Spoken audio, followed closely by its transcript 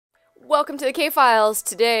Welcome to the KFiles.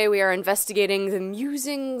 Today we are investigating the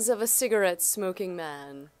musings of a cigarette-smoking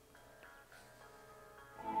man.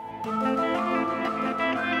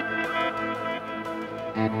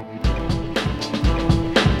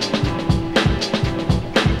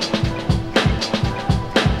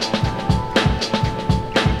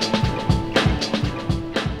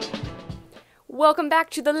 Welcome back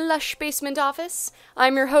to the lush basement office.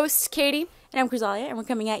 I'm your host, Katie. And I'm Chrysalia, and we're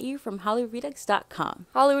coming at you from HollywoodRedux.com.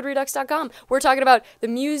 HollywoodRedux.com. We're talking about the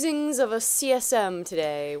musings of a CSM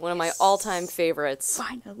today, one of my all-time favorites.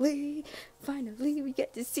 Finally, we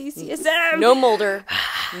get to see CSM. No Mulder,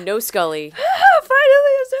 no Scully.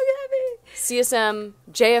 Finally, I'm so happy. CSM,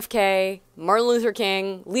 JFK, Martin Luther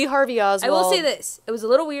King, Lee Harvey Oswald. I will say this. It was a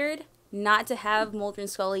little weird not to have Mulder and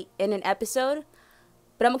Scully in an episode,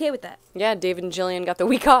 but I'm okay with that. Yeah, David and Gillian got the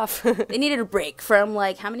week off. They needed a break from,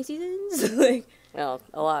 how many seasons? Well,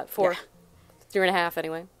 a lot. 4. Yeah. 3.5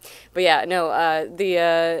 anyway. But yeah, no,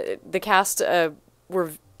 the cast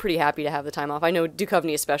were pretty happy to have the time off. I know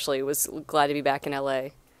Duchovny especially was glad to be back in LA.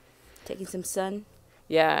 Taking some sun.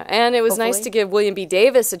 Yeah, and it was Hopefully. nice to give William B.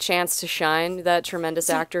 Davis a chance to shine, that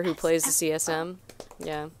tremendous actor who plays the CSM.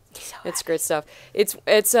 Yeah. It's great stuff. It's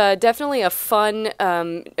definitely a fun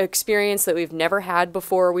experience that we've never had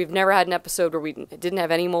before. We've never had an episode where we didn't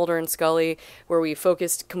have any Mulder and Scully, where we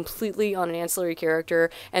focused completely on an ancillary character.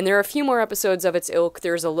 And there are a few more episodes of its ilk.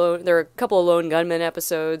 There are a couple of Lone Gunmen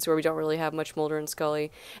episodes where we don't really have much Mulder and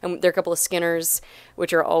Scully. And there are a couple of Skinners,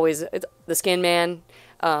 which are always the Skin Man.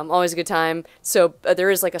 Always a good time. So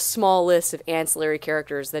there is a small list of ancillary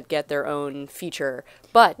characters that get their own feature,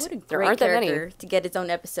 but there aren't that many to get its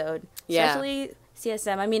own episode. Yeah. Especially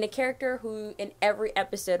CSM. I mean, a character who in every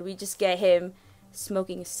episode we just get him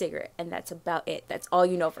smoking a cigarette, and that's about it. That's all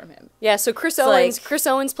you know from him. Yeah, so Chris Owens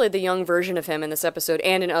played the young version of him in this episode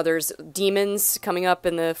and in others. Demons coming up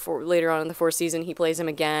in later on in the fourth season, he plays him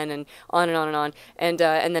again, and on and on and on, and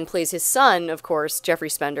then plays his son, of course, Jeffrey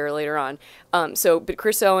Spender, later on. But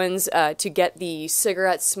Chris Owens, to get the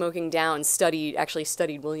cigarette smoking down, studied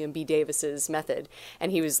William B. Davis's method,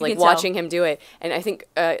 and he was watching him do it. And I think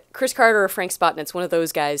Chris Carter or Frank Spotnitz, one of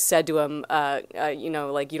those guys, said to him, you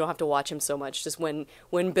don't have to watch him so much. Just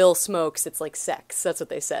when Bill smokes, it's like sex. That's what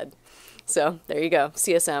they said. So there you go,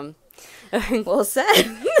 CSM. Well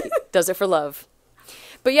said. Does it for love.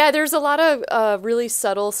 But yeah, there's a lot of really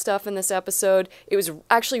subtle stuff in this episode. It was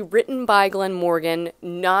actually written by Glen Morgan,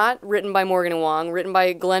 not written by Morgan and Wong, written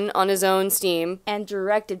by Glen on his own steam. And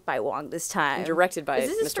directed by Wong this time. Directed by Mr. Wong.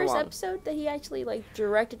 Is this his first episode that he actually,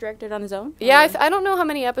 directed on his own? Yeah, I don't know how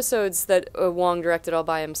many episodes that Wong directed all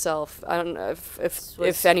by himself. I don't know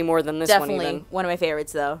if any more than this one even. Definitely one of my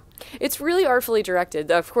favorites, though. It's really artfully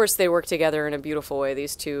directed. Of course, they work together in a beautiful way,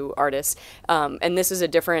 these two artists. And this is a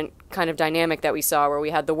different kind of dynamic that we saw, where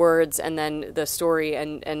we had the words and then the story,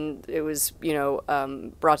 and it was,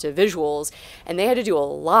 brought to visuals. And they had to do a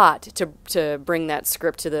lot to bring that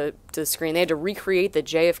script to the screen. They had to recreate the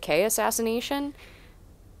JFK assassination.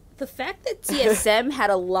 The fact that CSM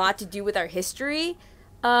had a lot to do with our history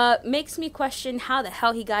makes me question how the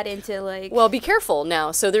hell he got into Well, be careful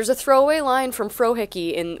now. So there's a throwaway line from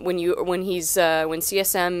Frohickey when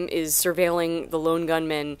CSM is surveilling the lone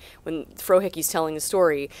gunman, when Frohickey's telling the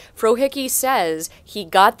story. Frohickey says he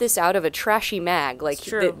got this out of a trashy mag.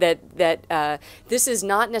 That this is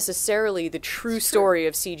not necessarily the true story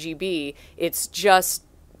of CGB. It's just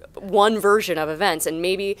one version of events, and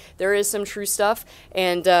maybe there is some true stuff,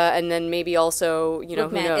 and then maybe also, who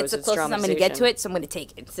knows? It's the closest I'm going to get to it, so I'm going to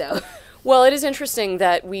take it. So, well, it is interesting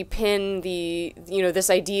that we pin this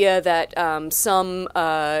idea that some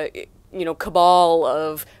cabal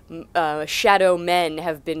of shadow men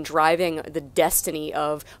have been driving the destiny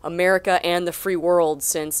of America and the free world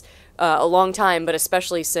since a long time, but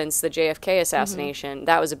especially since the JFK assassination. Mm-hmm.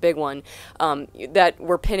 That was a big one. That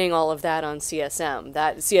we're pinning all of that on CSM.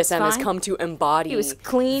 That CSM has come to embody he was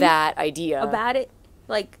clean that idea about it,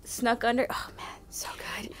 snuck under. Oh man, so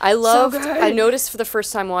good. I noticed for the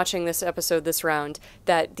first time watching this episode this round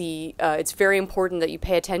that it's very important that you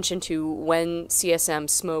pay attention to when CSM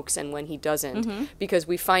smokes and when he doesn't, mm-hmm. because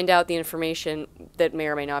we find out the information that may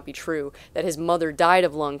or may not be true, that his mother died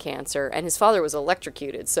of lung cancer and his father was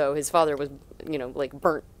electrocuted, so his father was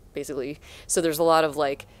burnt basically. So there's a lot of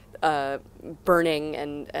burning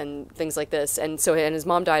and things like this, and his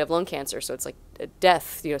mom died of lung cancer, so it's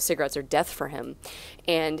death. Cigarettes are death for him,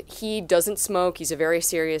 and he doesn't smoke. He's a very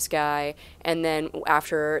serious guy. And then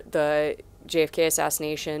after the JFK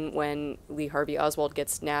assassination, when Lee Harvey Oswald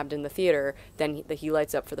gets nabbed in the theater, then he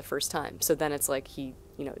lights up for the first time. So then it's he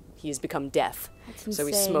he's become deaf. That's so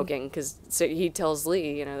he's insane. smoking because he tells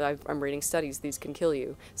Lee, I'm reading studies, these can kill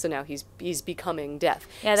you. So now he's becoming deaf.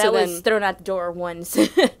 Yeah, that so was then, thrown out the door once.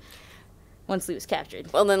 Once Lee was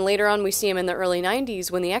captured. Well, then later on we see him in the early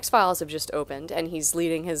 90s when the X-Files have just opened and he's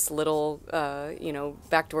leading his little,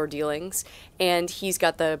 backdoor dealings, and he's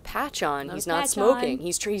got the patch on. He's not smoking.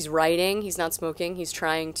 He's writing. He's not smoking. He's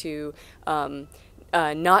trying to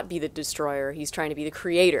not be the destroyer. He's trying to be the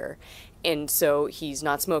creator. And so he's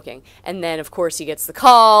not smoking. And then, of course, he gets the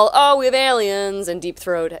call, oh, we have aliens, and Deep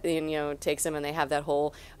Throat, takes him, and they have that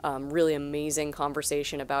whole really amazing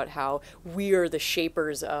conversation about how we are the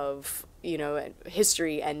shapers of,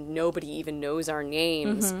 history, and nobody even knows our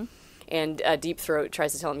names. Mm-hmm. And Deep Throat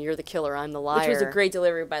tries to tell him, you're the killer, I'm the liar. Which was a great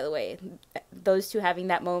delivery, by the way. Those two having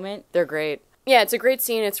that moment. They're great. Yeah, it's a great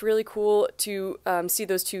scene. It's really cool to see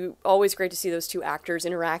those two, always great to see those two actors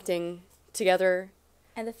interacting together.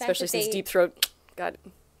 And the fact especially that since Deep Throat got,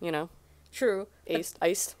 True. Iced.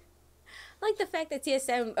 I like the fact that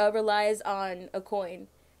TSM relies on a coin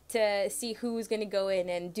to see who's going to go in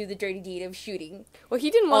and do the dirty deed of shooting. Well,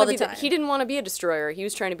 he didn't want to be a destroyer. He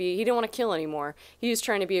didn't want to kill anymore. He was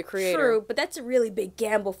trying to be a creator. True, but that's a really big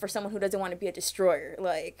gamble for someone who doesn't want to be a destroyer.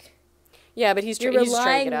 Yeah, but he's trying to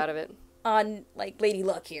get out of it. On Lady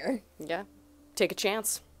Luck here. Yeah, take a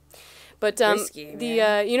chance. But Risky,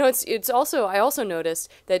 it's also, I also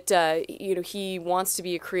noticed that he wants to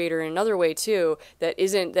be a creator in another way too that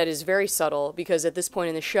is very subtle, because at this point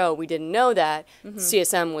in the show we didn't know that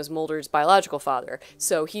CSM was Mulder's biological father.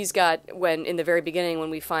 So he's got, in the very beginning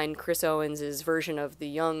when we find Chris Owens' version of the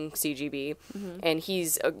young CGB, and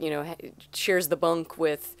he's shares the bunk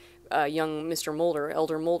with young Mr. Mulder,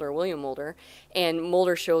 Elder Mulder, William Mulder, and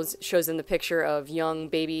Mulder shows them the picture of young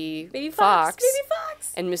baby Fox,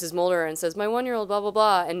 and Mrs. Mulder, and says, my 1-year-old, blah, blah,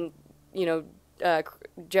 blah, and,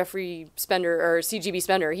 Jeffrey Spender, or CGB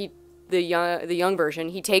Spender, the young version,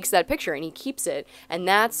 he takes that picture and he keeps it, and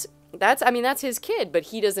that's his kid, but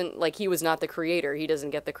he doesn't, he was not the creator, he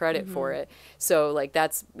doesn't get the credit for it, so,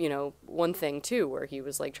 that's, one thing, too, where he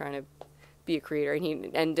was, trying to be a creator,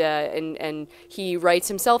 and he writes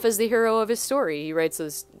himself as the hero of his story. He writes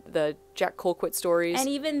the Jack Colquitt stories, and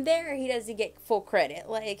even there he doesn't get full credit.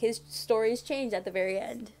 His stories change at the very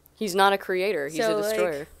end. He's not a creator; he's a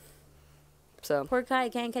destroyer. So poor guy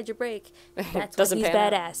can't catch a break. That's why he's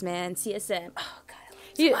badass, man. CSM. Oh God.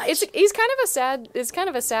 He's kind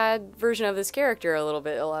of a sad version of this character a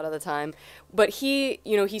lot of the time, but he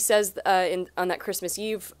says on that Christmas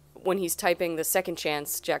Eve, when he's typing the Second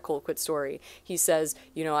Chance Jack Colquitt story, he says,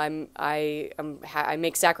 I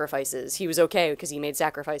make sacrifices. He was okay because he made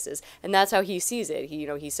sacrifices, and that's how he sees it.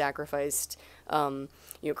 He sacrificed,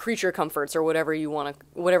 creature comforts or whatever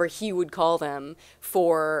he would call them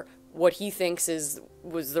for what he thinks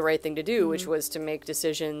was the right thing to do, which was to make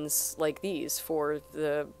decisions like these for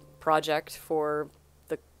the project, for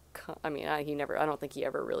I don't think he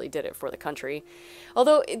ever really did it for the country.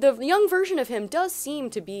 Although the young version of him does seem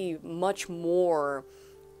to be much more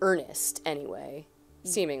earnest anyway,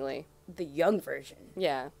 seemingly. The young version?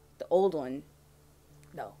 Yeah. The old one?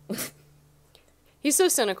 No. He's so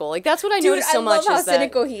cynical. That's what I noticed so much. I love how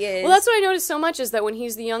cynical he is. Well, that's what I noticed so much, is that when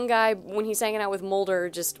he's the young guy, when he's hanging out with Mulder,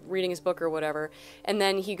 just reading his book or whatever, and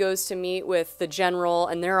then he goes to meet with the general,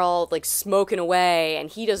 and they're all, smoking away,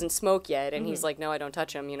 and he doesn't smoke yet, and he's like, no, I don't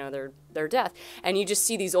touch them, they're death. And you just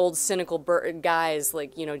see these old cynical guys,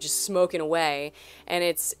 just smoking away, and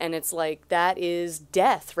it's that is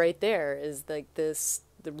death right there, is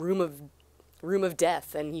the room of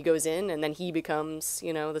death, and he goes in, and then he becomes,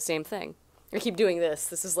 the same thing. I keep doing this.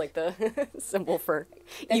 This is the symbol for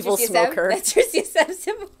evil smoker. That's your CSM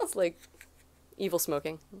symbol? It's evil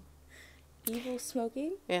smoking. Evil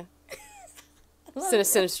smoking? Yeah.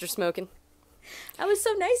 Sinister smoking. That was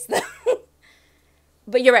so nice, though.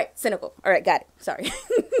 But you're right. Cynical. All right, got it. Sorry.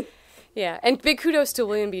 Yeah, and big kudos to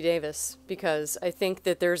William B. Davis, because I think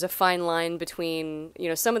that there's a fine line between,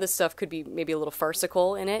 some of the stuff could be maybe a little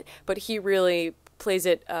farcical in it, but he really plays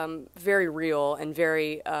it very real and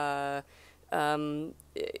very...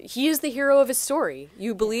 he is the hero of his story.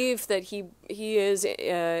 You believe that he is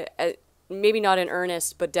maybe not in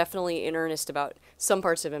earnest, but definitely in earnest about some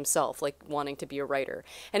parts of himself, wanting to be a writer.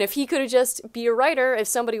 And if he could have just be a writer, if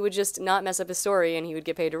somebody would just not mess up his story and he would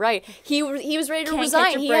get paid to write, he was ready to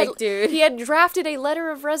resign. He had drafted a letter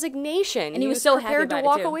of resignation, and he was so prepared to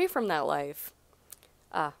walk away from that life.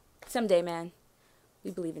 Someday, man,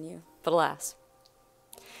 we believe in you. But alas.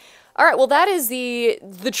 All right, well, that is the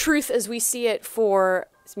truth as we see it for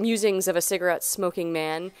Musings of a Cigarette-Smoking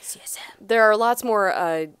Man. CSM. There are lots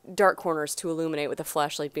more dark corners to illuminate with a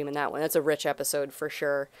flashlight beam in that one. That's a rich episode for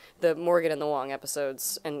sure. The Morgan and the Wong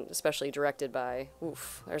episodes, and especially directed by,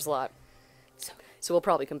 there's a lot. So we'll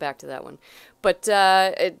probably come back to that one. But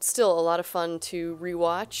it's still a lot of fun to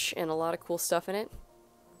rewatch and a lot of cool stuff in it.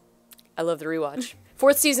 I love the rewatch.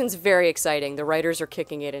 Fourth season's very exciting. The writers are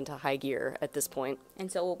kicking it into high gear at this point.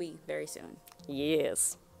 And so will be very soon.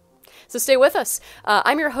 Yes. So stay with us.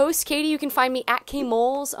 I'm your host, Katie. You can find me at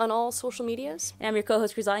KMoles on all social medias. And I'm your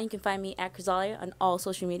co-host, Chrysalia. You can find me at Chrysalia on all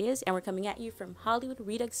social medias. And we're coming at you from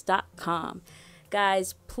HollywoodRedux.com.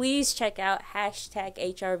 Guys, please check out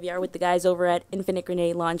 #HRVR with the guys over at Infinite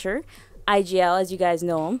Grenade Launcher. IGL, as you guys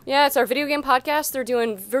know them. Yeah, it's our video game podcast. They're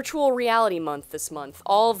doing virtual reality month this month.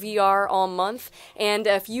 All VR, all month. And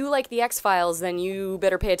if you like the XFiles, then you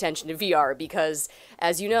better pay attention to VR because,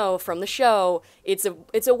 as you know from the show, it's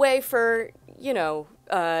a way for,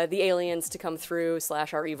 the aliens to come through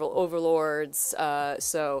 / our evil overlords.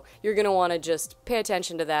 So you're going to want to just pay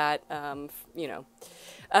attention to that,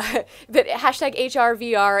 But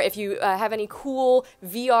 #HRVR, if you have any cool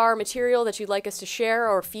VR material that you'd like us to share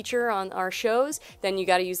or feature on our shows, then you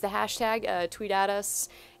got to use the hashtag, tweet at us,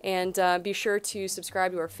 and be sure to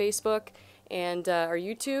subscribe to our Facebook and our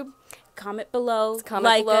YouTube. Comment below,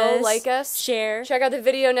 like us, share. Check out the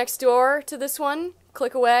video next door to this one.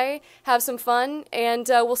 Click away, have some fun, and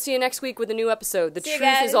we'll see you next week with a new episode. The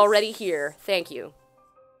truth is already here. Thank you.